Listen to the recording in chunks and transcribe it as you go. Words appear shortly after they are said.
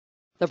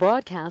The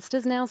broadcast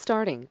is now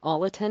starting.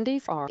 All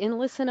attendees are in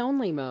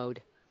listen-only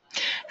mode.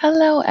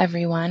 Hello,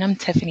 everyone. I'm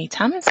Tiffany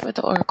Thomas with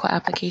the Oracle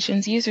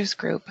Applications Users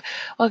Group.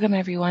 Welcome,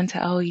 everyone, to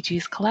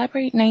OEG's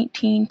Collaborate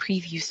 19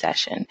 preview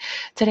session.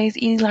 Today's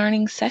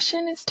e-learning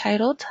session is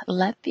titled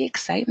Let the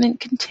Excitement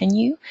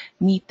Continue,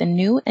 Meet the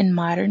New and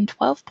Modern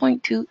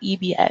 12.2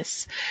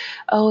 EBS.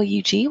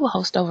 OEG will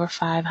host over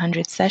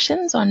 500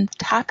 sessions on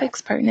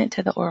topics pertinent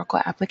to the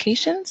Oracle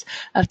applications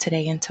of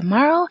today and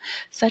tomorrow,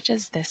 such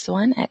as this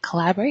one at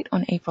Collaborate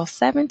on April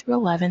 7th through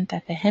 11th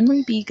at the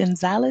Henry B.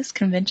 Gonzalez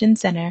Convention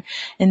Center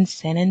in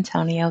San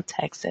Antonio,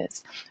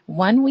 Texas.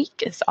 1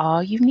 week is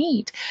all you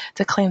need.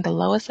 To claim the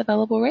lowest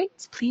available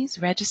rates, please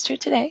register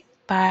today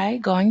by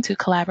going to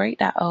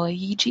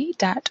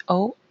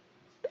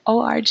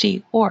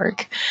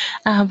collaborate.oeg.org.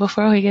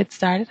 Before we get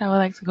started, I would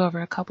like to go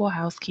over a couple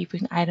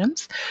housekeeping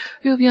items.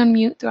 We will be on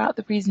mute throughout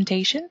the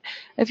presentation.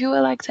 If you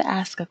would like to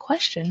ask a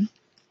question,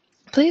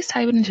 please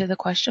type it into the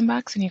question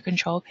box in your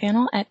control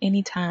panel at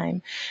any time.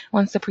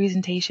 Once the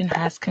presentation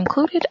has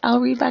concluded,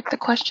 I'll read back the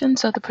question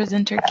so the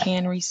presenter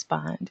can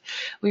respond.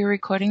 We are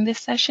recording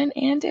this session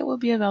and it will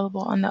be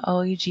available on the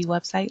OEG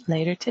website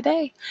later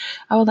today.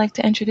 I would like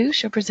to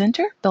introduce your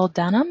presenter, Bill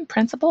Dunham,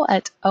 Principal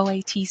at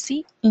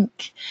OATC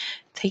Inc.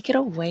 Take it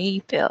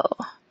away, Bill.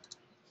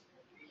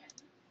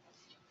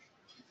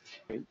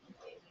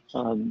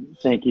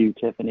 Thank you,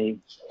 Tiffany.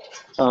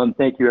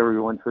 Thank you,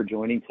 everyone, for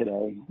joining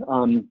today.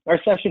 Our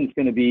session is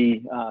going to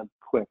be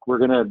quick. We're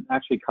going to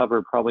actually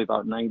cover probably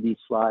about 90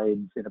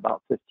 slides in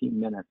about 15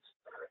 minutes.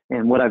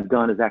 And what I've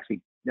done is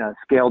actually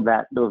scaled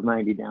those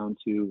 90 down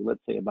to,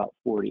 let's say, about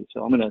 40.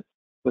 So I'm going to,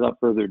 without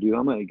further ado,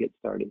 I'm going to get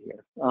started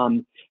here.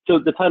 So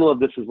the title of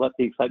this is Let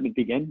the Excitement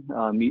Begin,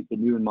 Meet the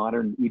New and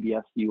Modern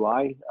EBS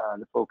UI.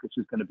 The focus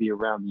is going to be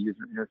around the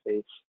user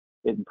interface,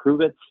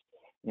 improve it.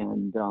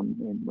 And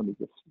let me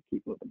just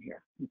keep moving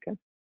here, okay?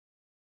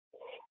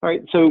 All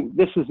right, so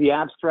this is the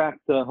abstract.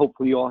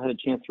 Hopefully you all had a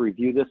chance to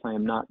review this. I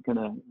am not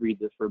gonna read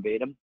this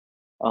verbatim.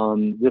 A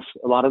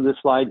lot of the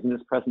slides in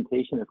this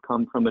presentation have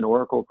come from an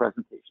Oracle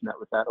presentation that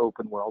was at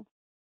Open World.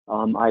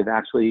 I've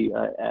actually,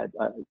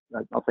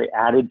 I'll say,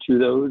 added to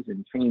those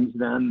and changed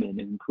them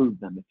and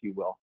improved them, if you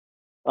will.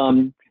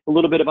 A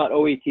little bit about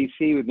OATC.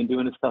 We've been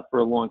doing this stuff for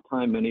a long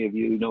time. Many of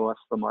you know us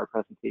from our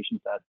presentations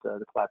at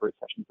the Collaborate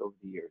sessions over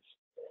the years.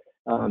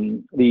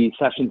 The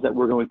sessions that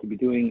we're going to be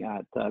doing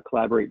at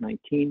Collaborate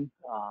 19,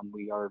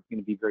 we are going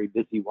to be very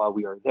busy while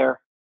we are there.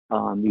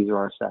 These are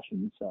our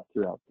sessions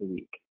throughout the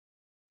week.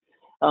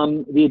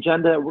 The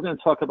agenda, we're going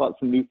to talk about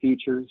some new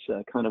features,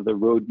 kind of the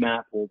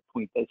roadmap. We'll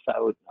point this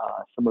out.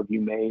 Some of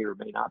you may or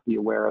may not be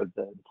aware of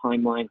the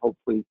timeline.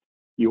 Hopefully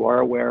you are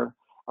aware.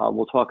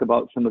 We'll talk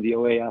about some of the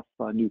OAF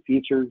new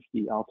features,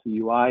 the Alta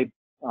UI,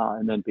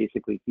 and then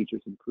basically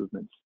features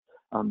improvements.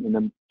 And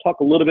then talk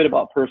a little bit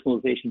about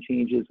personalization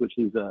changes, which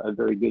is a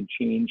very good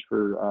change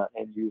for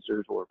end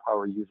users or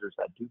power users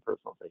that do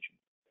personalization.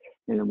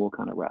 And then we'll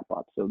kind of wrap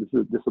up. So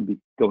this will be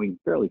going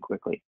fairly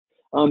quickly.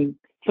 Some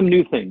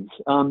new things.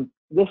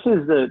 This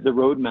is the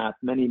roadmap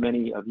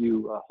many of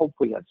you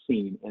hopefully have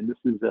seen, and this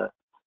is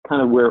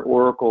kind of where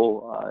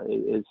Oracle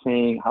is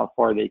saying how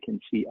far they can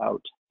see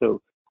out.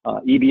 So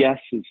EBS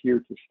is here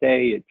to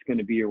stay. It's going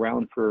to be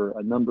around for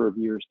a number of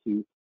years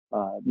to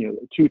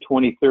to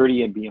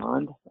 2030 and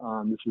beyond.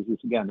 This is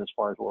again as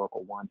far as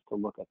Oracle wants to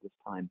look at this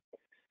time.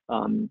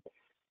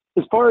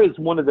 As far as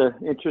one of the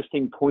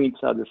interesting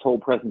points of this whole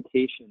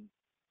presentation,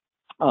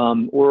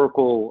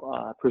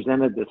 Oracle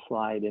presented this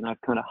slide, and I've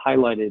kind of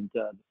highlighted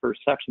the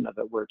first section of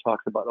it where it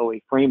talks about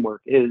OA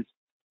framework is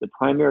the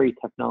primary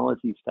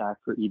technology stack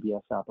for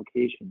EBS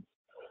applications.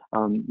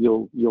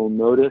 You'll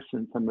notice,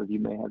 and some of you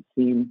may have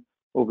seen,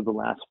 over the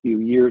last few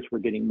years, we're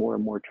getting more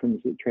and more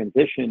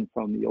transition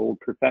from the old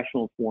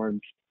professional forms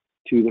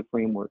to the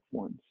framework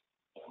forms.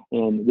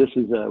 And this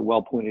is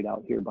well pointed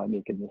out here by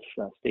making this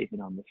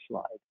statement on this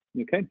slide,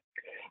 okay?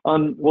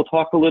 We'll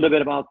talk a little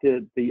bit about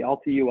the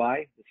Alta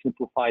UI, the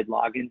simplified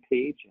login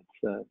page.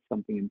 It's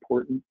something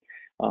important.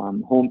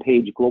 Home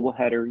page, global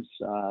headers,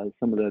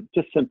 some of the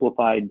just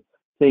simplified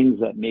things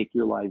that make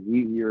your life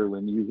easier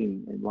when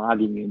using and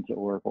logging into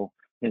Oracle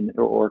and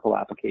Oracle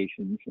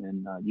applications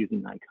and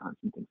using icons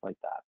and things like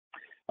that.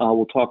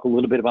 We'll talk a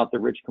little bit about the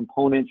rich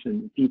components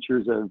and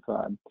features of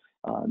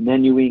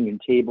menuing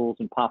and tables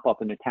and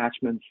pop-up and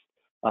attachments,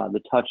 the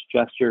touch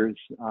gestures,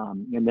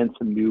 and then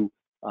some new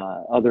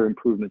other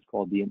improvements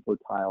called the info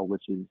tile,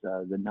 which is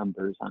the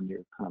numbers on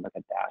your kind of like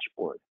a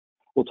dashboard.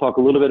 We'll talk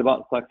a little bit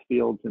about flex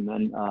fields and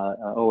then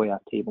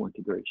OAF table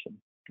integration,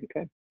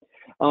 okay?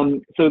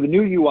 So the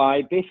new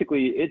UI,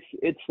 basically,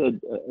 it's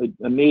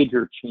a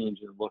major change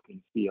in look and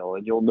feel,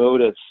 and you'll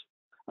notice,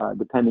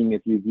 depending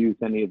if you've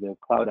used any of the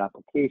cloud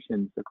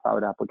applications,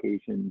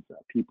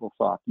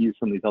 PeopleSoft, use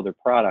some of these other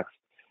products,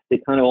 they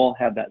kind of all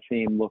have that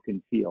same look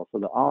and feel. So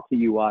the Alta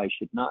UI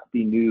should not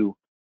be new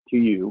to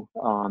you.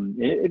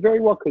 It very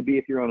well could be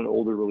if you're on an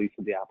older release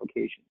of the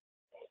application.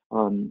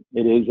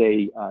 It is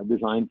a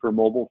design for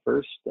mobile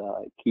first,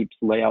 it keeps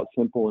layout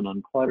simple and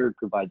uncluttered,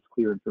 provides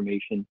clear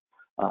information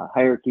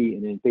hierarchy,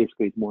 and then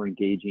basically it's more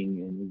engaging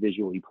and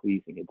visually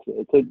pleasing.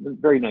 It's a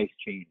very nice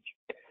change.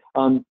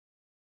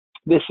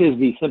 This is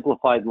the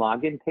simplified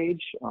login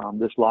page.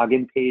 This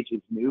login page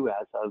is new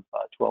as of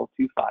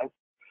 12.2.5.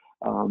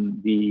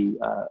 The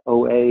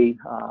OA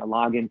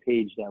login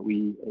page that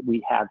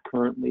we have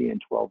currently in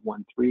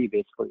 12.1.3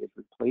 basically is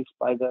replaced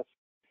by this.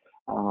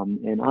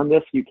 And on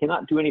this, you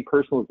cannot do any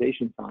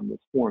personalizations on this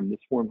form. This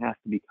form has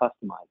to be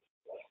customized,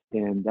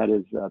 and that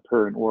is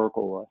per an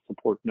Oracle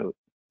support note.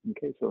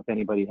 Okay, so if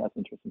anybody has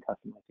interest in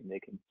customizing, they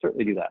can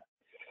certainly do that.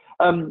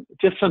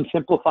 Just some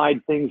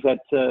simplified things that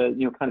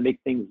you know, kind of make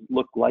things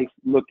look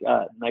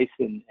nice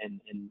and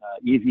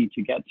easy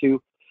to get to.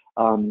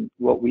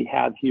 What we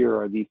have here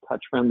are these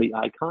touch-friendly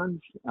icons.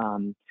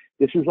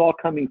 This is all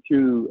coming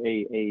through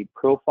a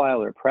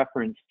profile or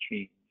preference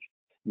change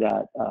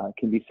that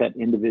can be set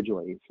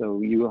individually.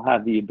 So you will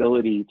have the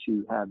ability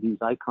to have these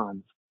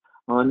icons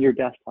on your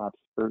desktops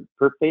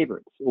for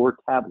favorites, or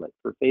tablet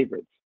for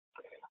favorites.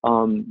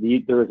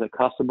 There is a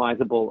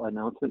customizable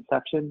announcement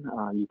section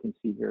you can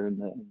see here in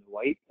the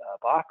white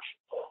box,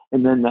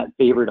 and then that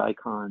favorite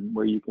icon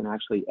where you can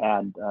actually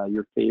add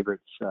your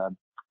favorites,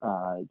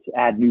 to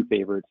add new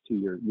favorites to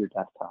your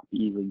desktop.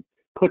 You easily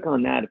click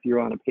on that if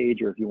you're on a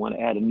page or if you want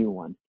to add a new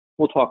one.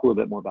 We'll talk a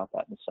little bit more about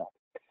that in a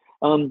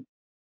sec.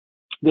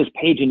 This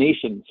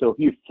pagination, so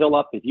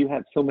if you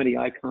have so many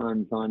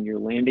icons on your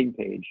landing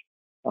page,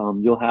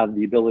 you'll have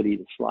the ability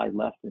to slide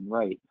left and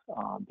right.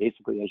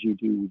 Basically, as you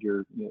do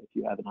if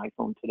you have an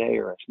iPhone today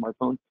or a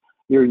smartphone,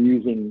 you're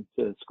using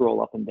to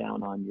scroll up and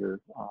down on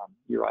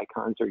your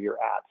icons or your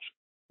apps.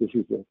 This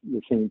is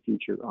the same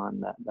feature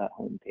on that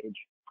home page.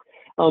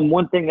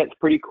 One thing that's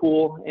pretty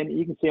cool, and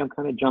you can see I'm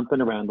kind of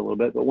jumping around a little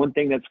bit, but one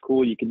thing that's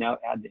cool, you can now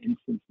add the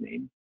instance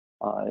name,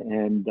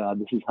 and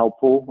this is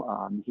helpful.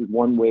 This is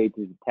one way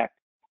to detect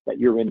that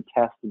you're in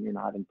test and you're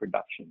not in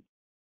production.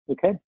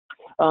 Okay.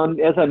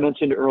 As I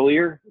mentioned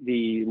earlier,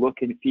 the look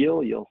and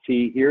feel, you'll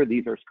see here,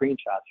 these are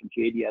screenshots from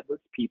JD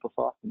Edwards,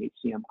 PeopleSoft, and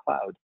HCM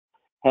Cloud.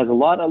 Has a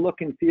lot of look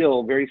and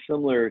feel very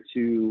similar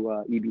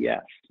to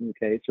EBS.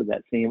 Okay, so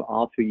that same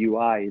Alta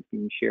UI is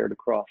being shared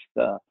across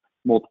the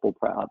multiple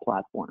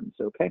platforms.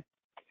 Okay,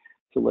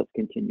 so let's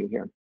continue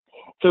here.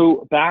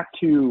 So back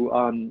to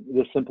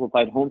the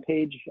simplified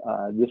homepage.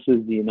 This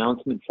is the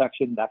announcement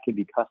section that can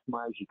be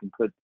customized. You can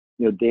put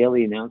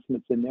daily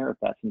announcements in there if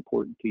that's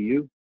important to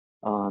you.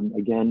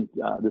 Again,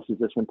 this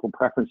is a simple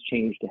preference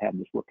change to have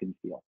this look and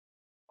feel.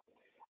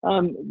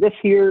 This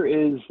here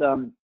is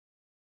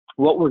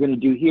what we're going to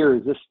do here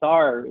is this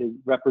star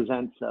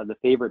represents the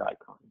favorite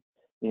icon.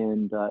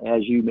 And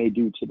as you may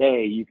do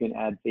today, you can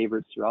add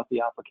favorites throughout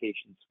the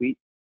application suite.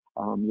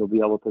 You'll be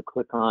able to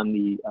click on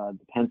the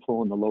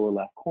pencil in the lower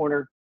left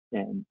corner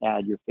and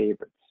add your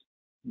favorites.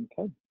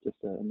 Okay, just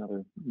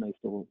another nice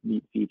little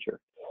neat feature.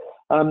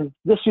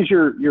 This is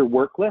your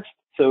work list.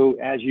 So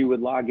as you would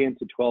log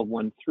into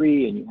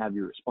 12.1.3 and you have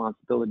your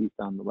responsibilities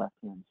on the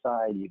left-hand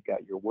side, you've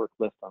got your work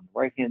list on the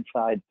right-hand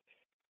side.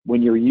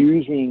 When you're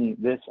using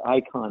this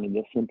icon in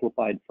this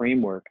simplified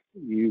framework,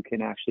 you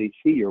can actually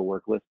see your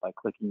work list by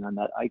clicking on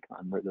that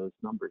icon where those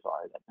numbers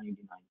are, that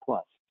 99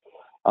 plus.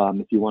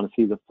 If you want to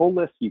see the full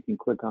list, you can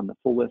click on the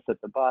full list at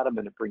the bottom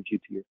and it brings you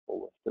to your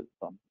full list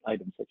of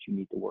items that you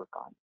need to work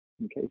on.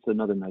 Okay, so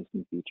another nice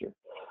new feature.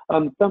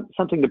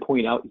 Something to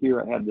point out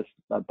here, I have this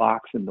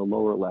box in the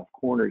lower left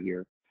corner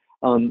here.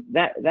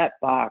 That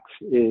box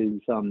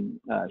is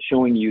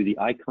showing you the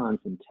icons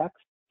and text,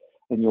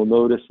 and you'll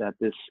notice that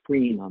this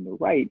screen on the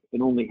right,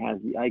 it only has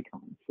the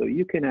icons. So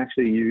you can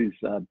actually use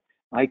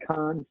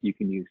icons, you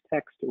can use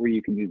text, or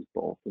you can use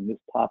both. And this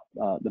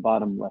the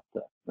bottom left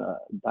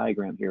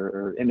diagram here,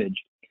 or image,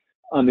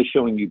 is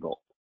showing you both.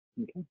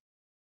 Okay.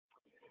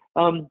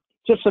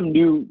 Just some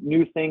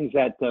new things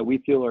that we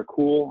feel are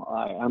cool.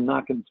 I'm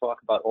not going to talk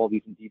about all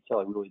these in detail.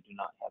 I really do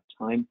not have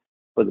time.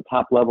 For the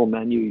top level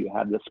menu, you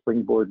have the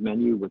springboard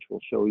menu, which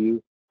will show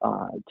you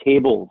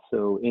tables.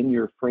 So in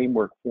your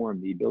framework form,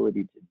 the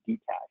ability to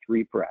detach,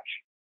 refresh,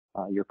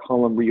 your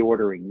column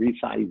reordering,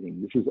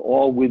 resizing. This is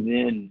all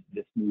within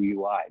this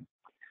new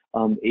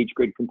UI. H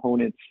grid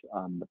components,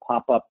 the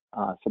pop-up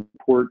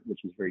support, which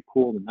is very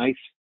cool and nice.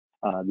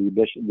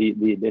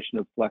 The addition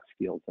of flex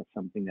fields, that's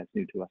something that's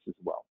new to us as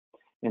well.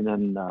 And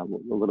then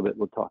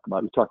we'll talk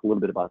a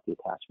little bit about the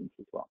attachments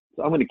as well.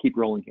 So I'm going to keep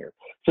rolling here.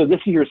 So this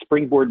is your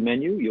springboard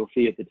menu. You'll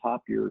see at the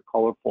top your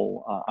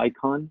colorful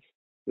icons,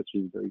 which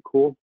is very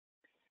cool.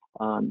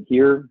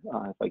 Here,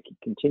 if I can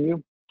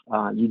continue,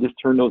 you just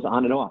turn those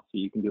on and off. So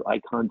you can do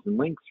icons and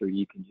links, or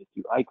you can just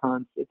do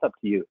icons. It's up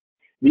to you.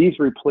 These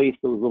replace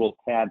those little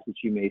tabs that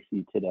you may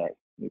see today.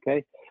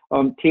 Okay.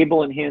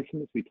 Table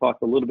enhancements. We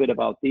talked a little bit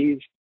about these.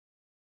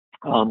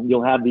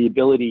 You'll have the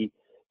ability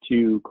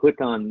to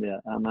click on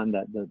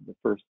the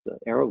first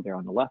arrow there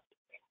on the left.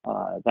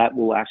 That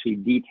will actually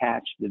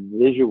detach the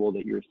visual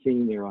that you're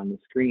seeing there on the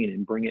screen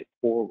and bring it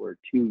forward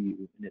to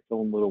you in its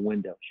own little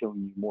window, showing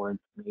you more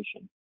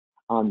information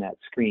on that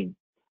screen.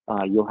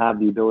 You'll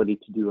have the ability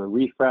to do a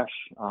refresh,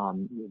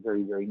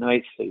 very, very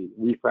nice, a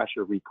refresh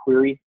or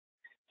requery.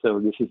 So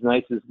this is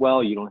nice as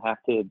well. You don't have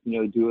to,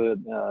 do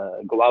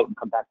go out and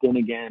come back in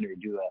again or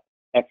do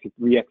a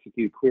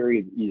re-execute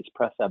query. You just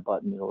press that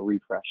button, it'll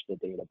refresh the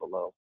data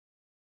below.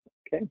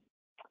 Okay.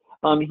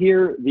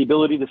 Here, the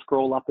ability to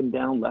scroll up and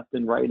down, left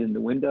and right in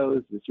the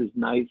windows. This is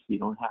nice. You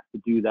don't have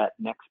to do that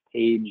next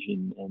page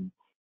and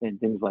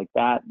things like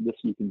that. This,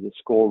 you can just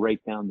scroll right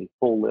down the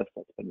full list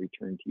that's been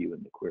returned to you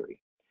in the query.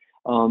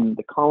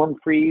 The column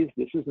freeze,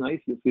 this is nice.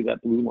 You'll see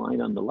that blue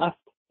line on the left.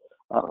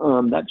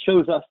 That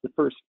shows us the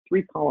first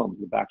 3 columns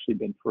have actually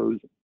been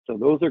frozen. So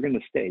those are going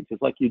to stay,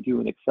 just like you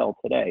do in Excel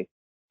today.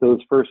 Those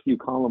first few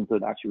columns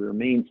would actually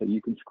remain, so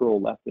you can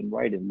scroll left and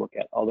right and look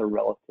at other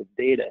relative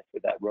data for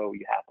that row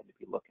you happen to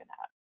be looking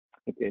at.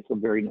 Okay, so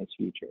very nice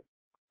feature.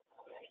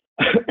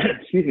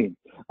 Excuse me.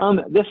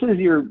 This is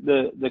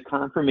the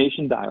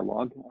confirmation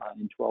dialog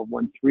in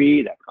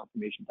 12.1.3. That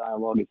confirmation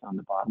dialog is on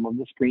the bottom of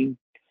the screen.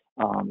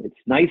 It's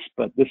nice,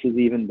 but this is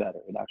even better.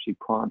 It actually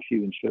prompts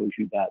you and shows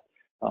you that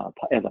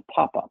as a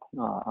pop-up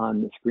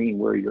on the screen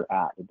where you're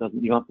at. It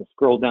doesn't. You don't have to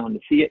scroll down to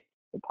see it.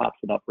 It pops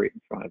it up right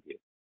in front of you.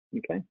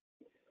 Okay.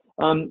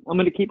 I'm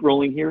going to keep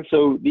rolling here.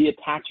 So the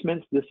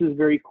attachments, this is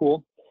very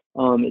cool.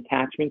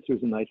 Attachments,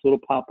 there's a nice little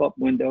pop-up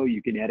window.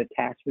 You can add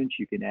attachments.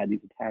 You can add these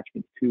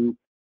attachments to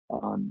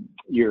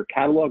your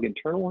catalog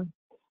internally.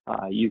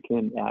 You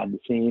can add the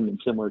same and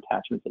similar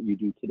attachments that you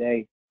do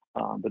today,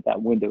 but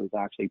that window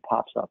actually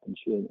pops up and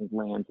it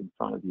lands in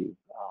front of you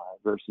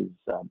versus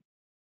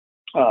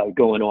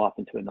going off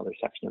into another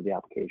section of the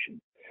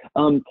application.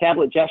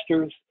 Tablet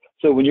gestures.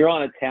 So when you're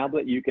on a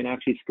tablet, you can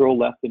actually scroll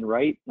left and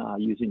right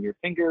using your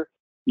finger.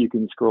 You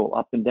can scroll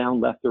up and down,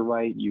 left or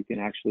right. You can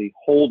actually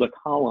hold a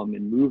column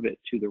and move it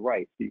to the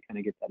right. So you kind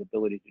of get that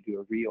ability to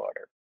do a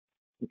reorder.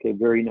 Okay,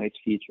 very nice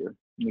feature.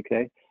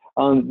 Okay,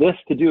 this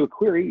to do a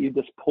query, you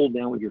just pull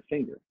down with your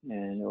finger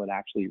and it would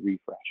actually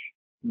refresh.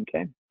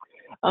 Okay,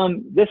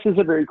 this is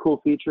a very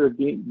cool feature of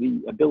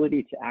the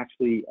ability to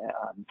actually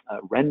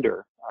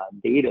render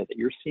data that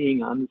you're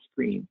seeing on the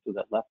screen. So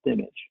that left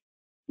image,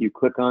 you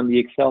click on the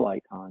Excel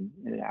icon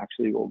and it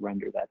actually will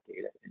render that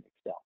data in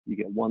Excel. You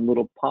get one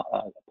little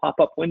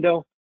pop-up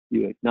window,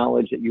 you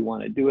acknowledge that you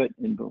want to do it,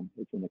 and boom,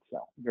 it's in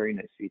Excel. Very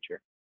nice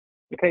feature.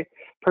 Okay,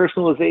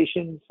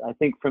 personalizations. I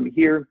think from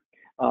here,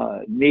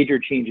 major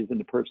changes in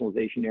the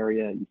personalization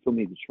area. You still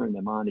need to turn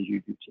them on as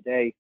you do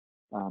today.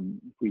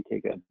 If we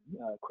take a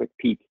quick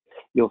peek,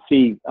 you'll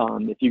see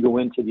if you go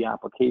into the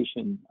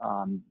application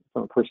from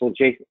a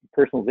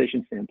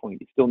personalization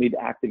standpoint, you still need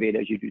to activate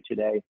as you do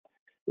today.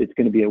 It's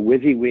going to be a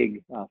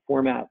WYSIWYG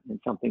format and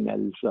something that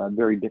is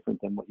very different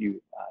than what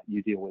you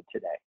deal with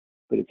today.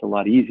 But it's a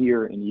lot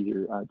easier and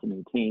easier to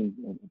maintain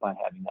by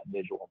having that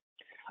visual.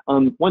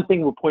 One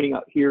thing we're pointing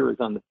out here is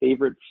on the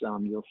favorites.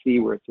 You'll see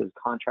where it says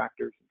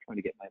contractors. I'm trying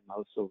to get my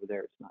mouse over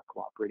there. It's not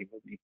cooperating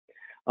with me.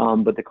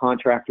 But the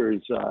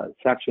contractors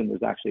section,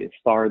 there's actually a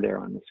star there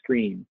on the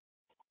screen.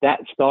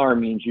 That star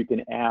means you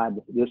can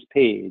add this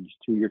page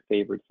to your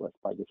favorites list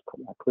by just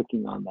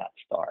clicking on that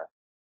star.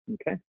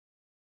 Okay.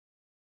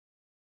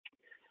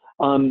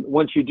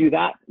 Once you do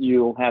that,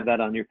 you'll have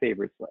that on your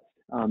favorites list.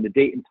 The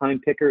date and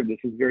time picker, this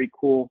is very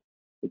cool.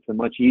 It's a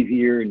much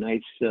easier,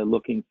 nice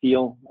looking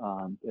feel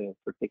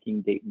for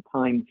picking date and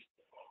times.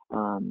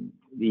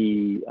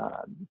 The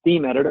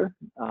theme editor,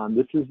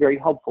 this is very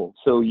helpful.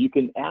 So you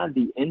can add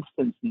the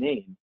instance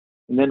name,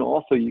 and then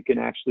also you can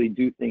actually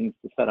do things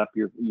to set up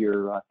your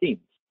themes.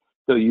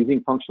 So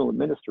using Functional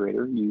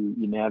Administrator, you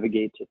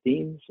navigate to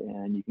themes,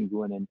 and you can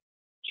go in and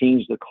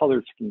change the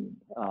color scheme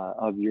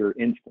of your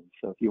instance.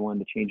 So if you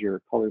wanted to change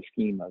your color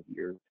scheme of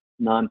your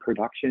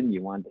non-production,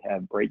 you wanted to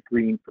have bright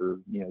green for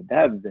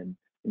devs, and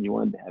you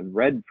wanted to have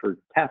red for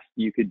tests,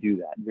 you could do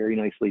that. Very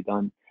nicely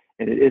done.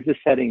 And it is a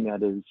setting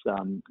that is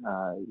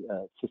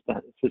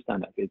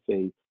systemic.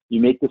 It's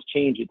you make this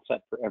change, it's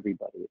set for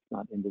everybody. It's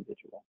not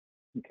individual.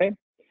 Okay.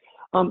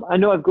 I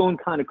know I've gone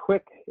kind of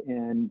quick,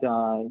 and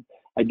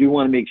I do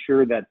want to make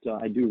sure that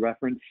I do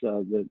reference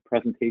the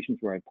presentations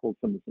where I pulled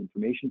some of this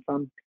information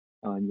from.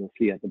 And you'll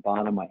see at the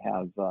bottom I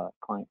have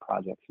client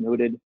projects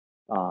noted.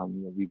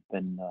 We've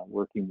been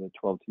working with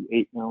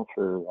 12.2.8 now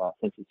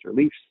since its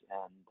release,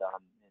 and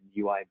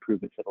UI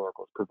improvements that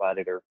Oracle has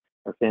provided are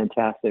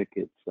fantastic.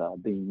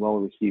 It's being well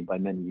received by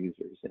many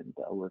users, and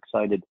we're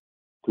excited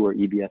to where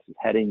EBS is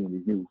heading and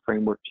these new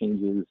framework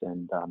changes,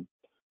 and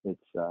it's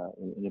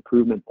an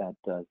improvement that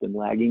has been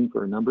lagging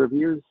for a number of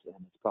years, and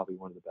it's probably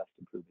one of the best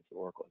improvements that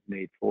Oracle has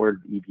made for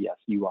the EBS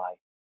UI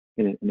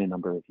in a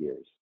number of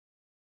years.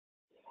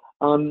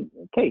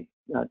 Okay,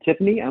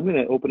 Tiffany, I'm going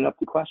to open it up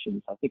to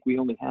questions. I think we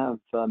only have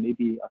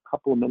maybe a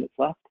couple of minutes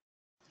left.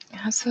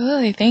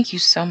 Absolutely. Thank you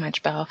so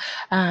much, Bill.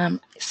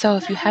 So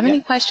if you have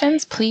any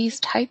questions, please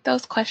type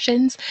those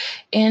questions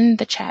in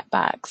the chat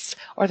box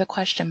or the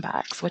question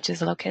box, which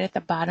is located at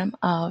the bottom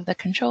of the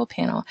control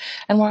panel.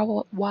 And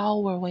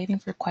while we're waiting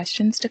for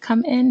questions to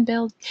come in,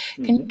 Bill,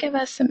 can you give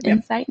us some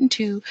insight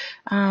into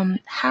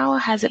how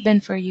has it been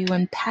for you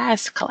in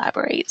past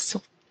Collaborates,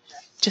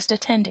 just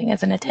attending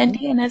as an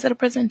attendee and as a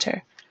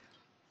presenter?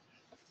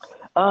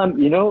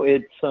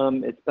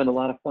 It's been a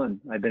lot of fun.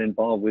 I've been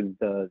involved with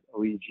the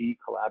OEG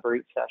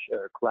Collaborate session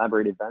or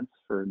Collaborate events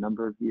for a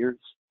number of years.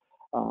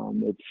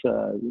 It's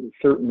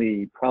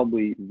certainly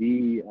probably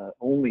the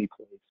only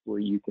place where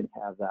you can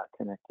have that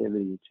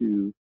connectivity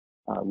to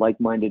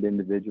like-minded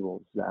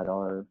individuals that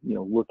are,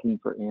 looking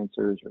for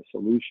answers or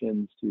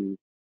solutions to,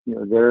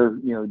 their,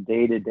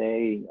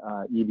 day-to-day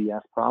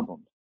EBS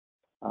problems.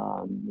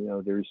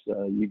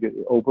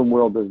 Open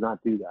World does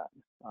not do that.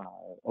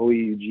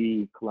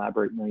 OEUG,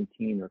 Collaborate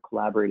 19, or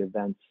Collaborate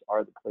events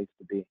are the place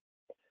to be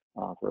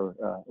for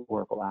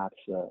Oracle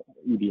Apps,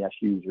 EBS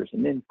users,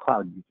 and then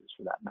cloud users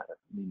for that matter.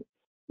 I mean,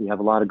 we have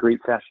a lot of great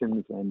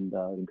sessions and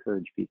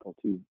encourage people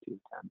to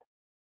attend.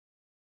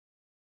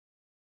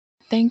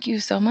 Thank you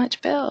so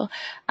much, Bill.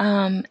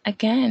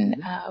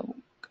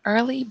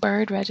 Early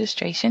bird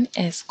registration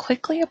is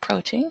quickly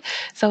approaching,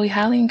 so we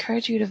highly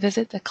encourage you to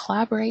visit the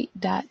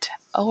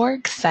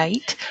collaborate.org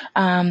site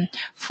to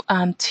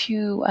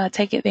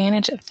take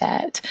advantage of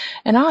that.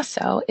 And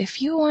also, if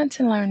you want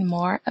to learn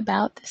more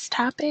about this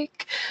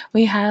topic,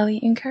 we highly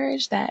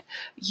encourage that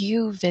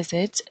you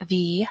visit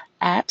the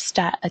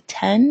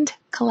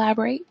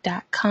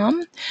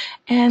apps.attendcollaborate.com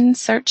and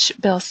search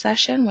Bill's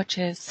session, which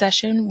is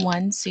session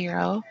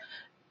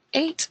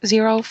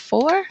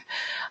 10804.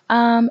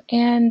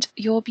 And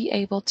you'll be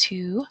able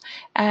to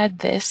add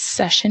this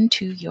session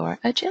to your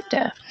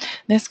agenda.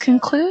 This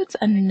concludes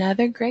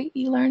another great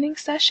e-learning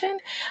session.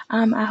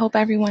 I hope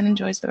everyone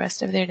enjoys the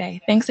rest of their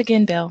day. Thanks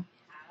again, Bill.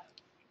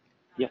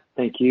 Yeah,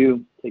 thank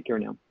you. Take care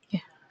now.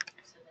 Yeah.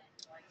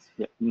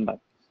 Yeah, bye.